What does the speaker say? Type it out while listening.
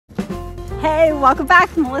Hey, welcome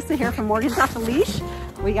back. Melissa here from Morgan's Off the Leash.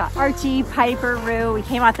 We got Archie, Piper, Rue. We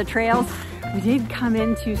came out the trails. We did come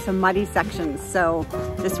into some muddy sections, so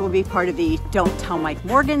this will be part of the Don't Tell Mike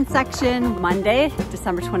Morgan section. Monday,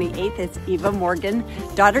 December 28th, it's Eva Morgan,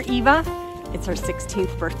 daughter Eva. It's her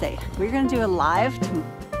 16th birthday. We're gonna do a live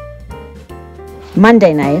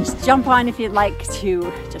Monday night. Just jump on if you'd like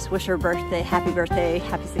to just wish her birthday, happy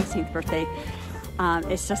 16th birthday.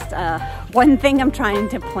 It's just one thing I'm trying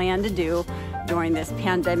to plan to do during this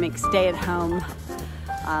pandemic stay-at-home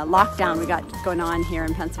lockdown we got going on here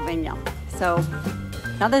in Pennsylvania. So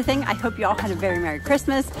another thing, I hope you all had a very Merry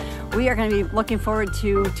Christmas. We are going to be looking forward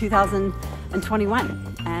to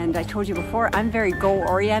 2021. And I told you before, I'm very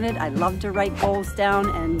goal-oriented. I love to write goals down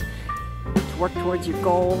and to work towards your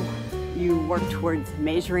goal. You work towards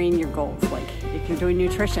measuring your goals. Like if you're doing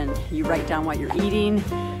nutrition, you write down what you're eating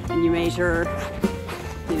and you measure,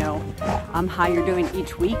 you know, how you're doing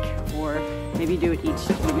each week, or maybe you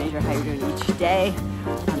measure how you're doing each day.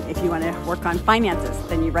 If you want to work on finances,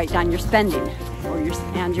 then you write down your spending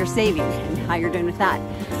and your saving and how you're doing with that.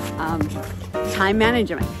 Time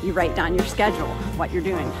management, you write down your schedule, what you're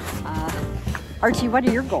doing. Archie, what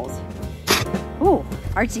are your goals? Ooh,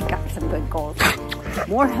 Archie got some good goals.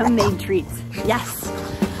 More homemade treats, yes.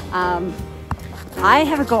 I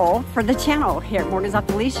have a goal for the channel here at Morgan's Off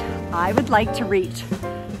the Leash. I would like to reach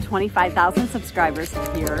 25,000 subscribers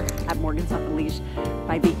here at Morgan's Off the Leash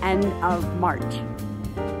by the end of March.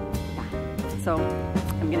 Yeah. So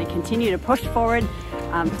I'm gonna continue to push forward,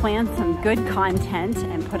 plan some good content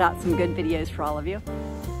and put out some good videos for all of you.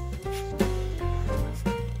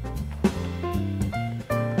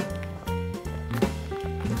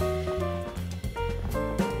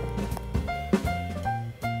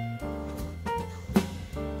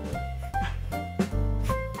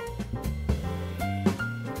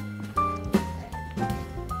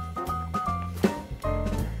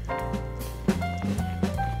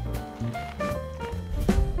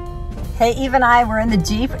 Hey, Eve and I were in the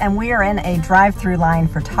Jeep and we are in a drive-through line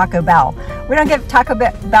for Taco Bell. We don't get Taco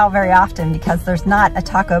Bell very often because there's not a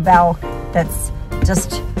Taco Bell that's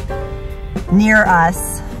just near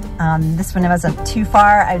us. This one wasn't too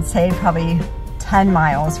far. I'd say probably 10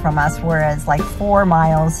 miles from us, whereas like 4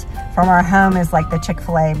 miles from our home is like the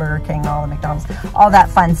Chick-fil-A, Burger King, all the McDonald's, all that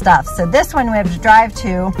fun stuff. So this one we have to drive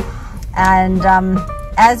to, and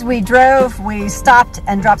as we drove, we stopped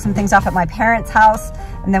and dropped some things off at my parents' house.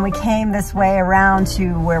 And then we came this way around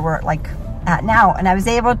to where we're like at now. And I was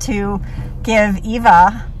able to give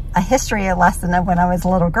Eva a history lesson of when I was a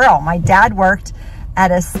little girl. My dad worked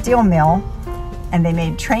at a steel mill and they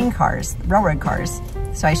made train cars, railroad cars.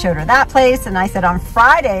 So I showed her that place and I said on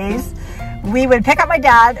Fridays, we would pick up my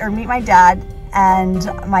dad or meet my dad and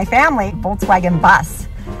my family, Volkswagen bus.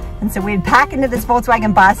 And so we'd pack into this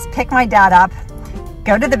Volkswagen bus, pick my dad up,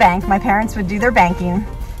 go to the bank. My parents would do their banking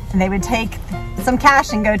and they would take some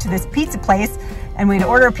cash and go to this pizza place and we'd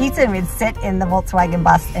order a pizza and we'd sit in the Volkswagen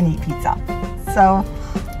bus and eat pizza. So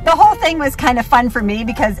the whole thing was kind of fun for me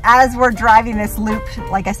because as we're driving this loop,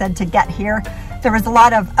 like I said, to get here, there was a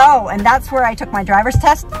lot of, oh, and that's where I took my driver's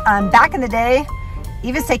test. Back in the day,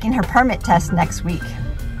 Eva's taking her permit test next week.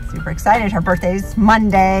 Super excited, her birthday's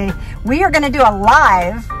Monday. We are gonna do a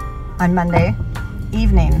live on Monday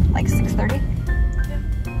evening, like 6:30.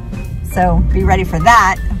 So be ready for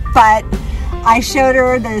that. But I showed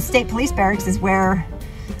her the state police barracks is where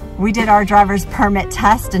we did our driver's permit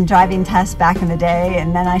test and driving test back in the day.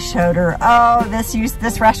 And then I showed her, oh,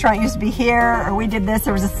 this restaurant used to be here, or we did this.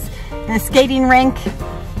 There was the skating rink.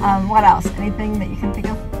 What else? Anything that you can think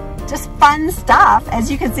of? Just fun stuff.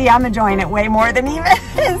 As you can see, I'm enjoying it way more than Eva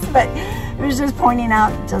is, but it was just pointing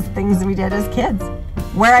out just things we did as kids.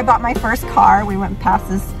 Where I bought my first car, we went past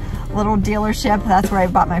this little dealership. That's where I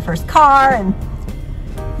bought my first car. And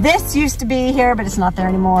this used to be here, but it's not there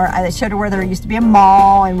anymore. I showed her where there used to be a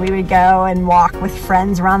mall and we would go and walk with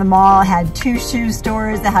friends around the mall. It had 2 shoe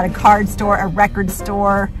stores, it had a card store, a record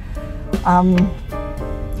store,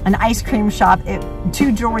 an ice cream shop,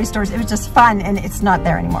 2 jewelry stores. It was just fun and it's not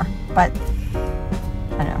there anymore. But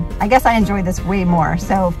I don't know, I guess I enjoy this way more.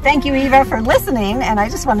 So thank you, Eva, for listening, and I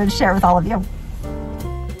just wanted to share with all of you.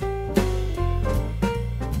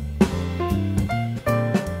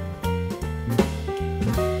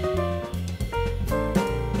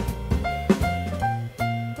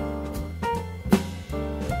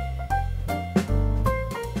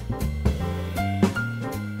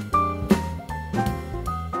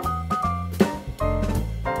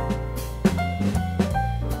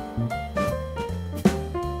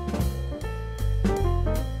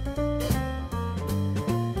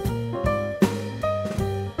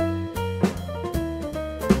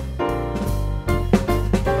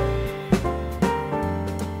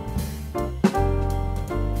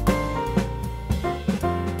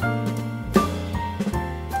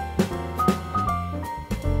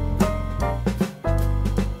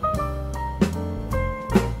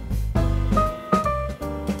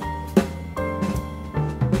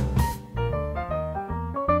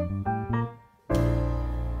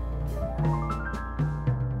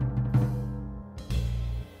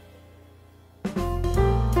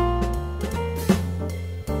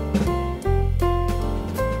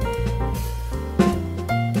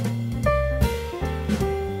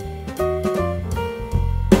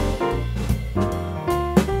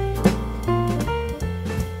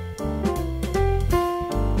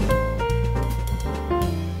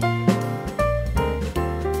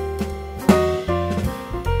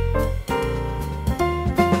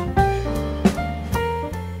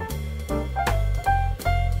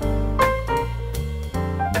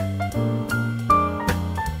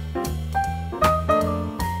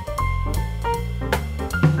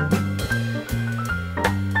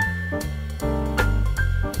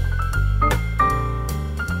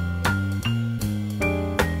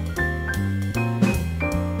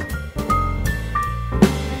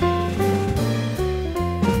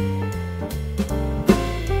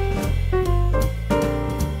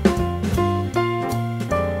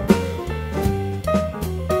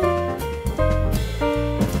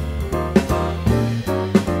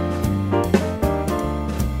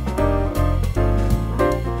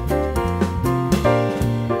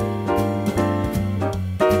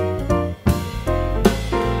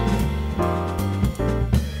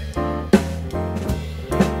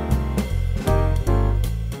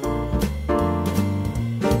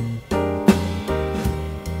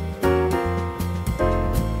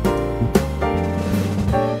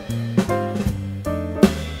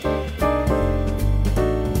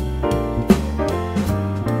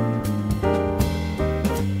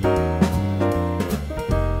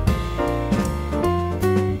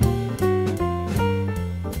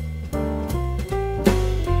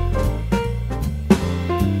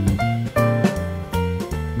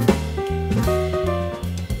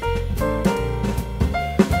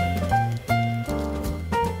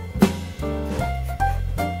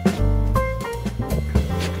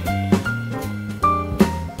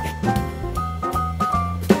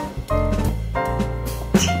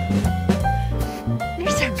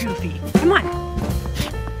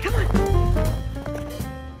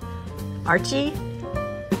 Archie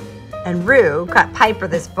and Rue got Piper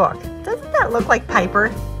this book. Doesn't that look like Piper?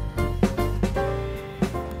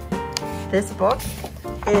 This book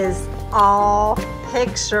is all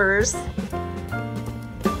pictures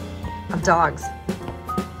of dogs.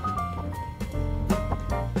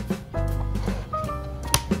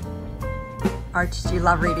 Arch, do you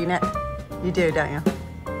love reading it? You do, don't you?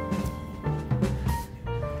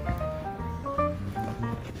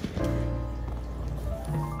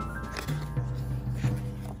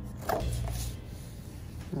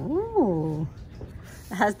 Ooh,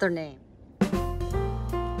 it has their name. Hey,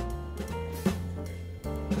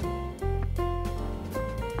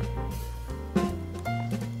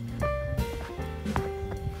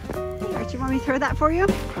 Archie, want me to throw that for you?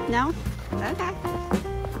 No? Okay.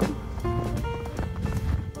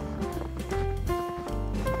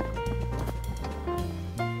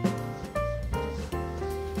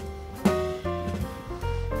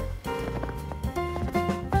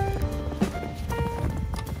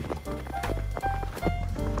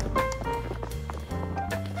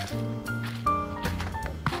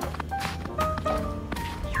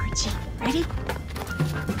 Ready?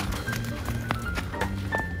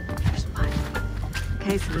 There's mine.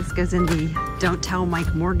 Okay, so this goes in the Don't Tell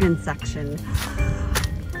Mike Morgan section.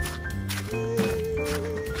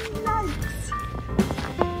 Nice.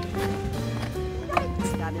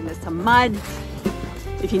 Got into some mud.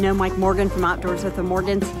 If you know Mike Morgan from Outdoors with the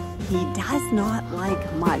Morgans, he does not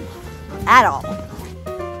like mud at all.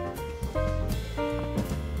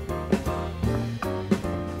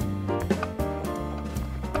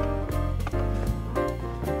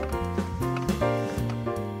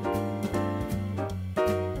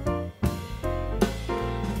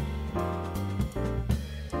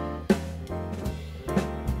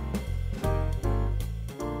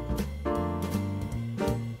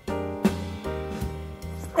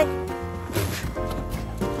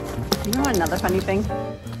 You know another funny thing?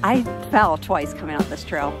 I fell twice coming out this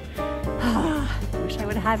trail. Wish I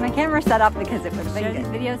would have had my camera set up because it would have been good.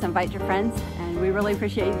 Videos, invite your friends, and we really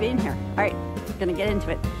appreciate you being here. All right, gonna get into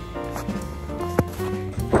it.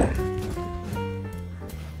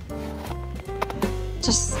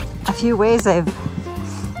 Just a few ways I've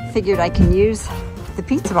figured I can use the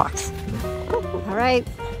pizza box. All right,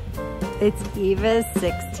 it's Eva's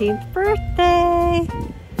 16th birthday.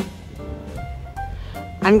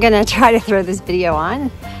 I'm gonna try to throw this video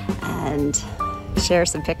on and share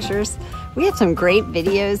some pictures. We had some great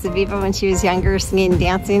videos of Eva when she was younger, singing and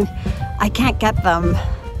dancing. I can't get them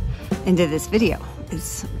into this video.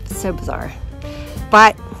 It's so bizarre.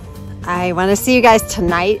 But I wanna see you guys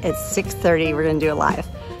tonight at 6:30. We're gonna do a live.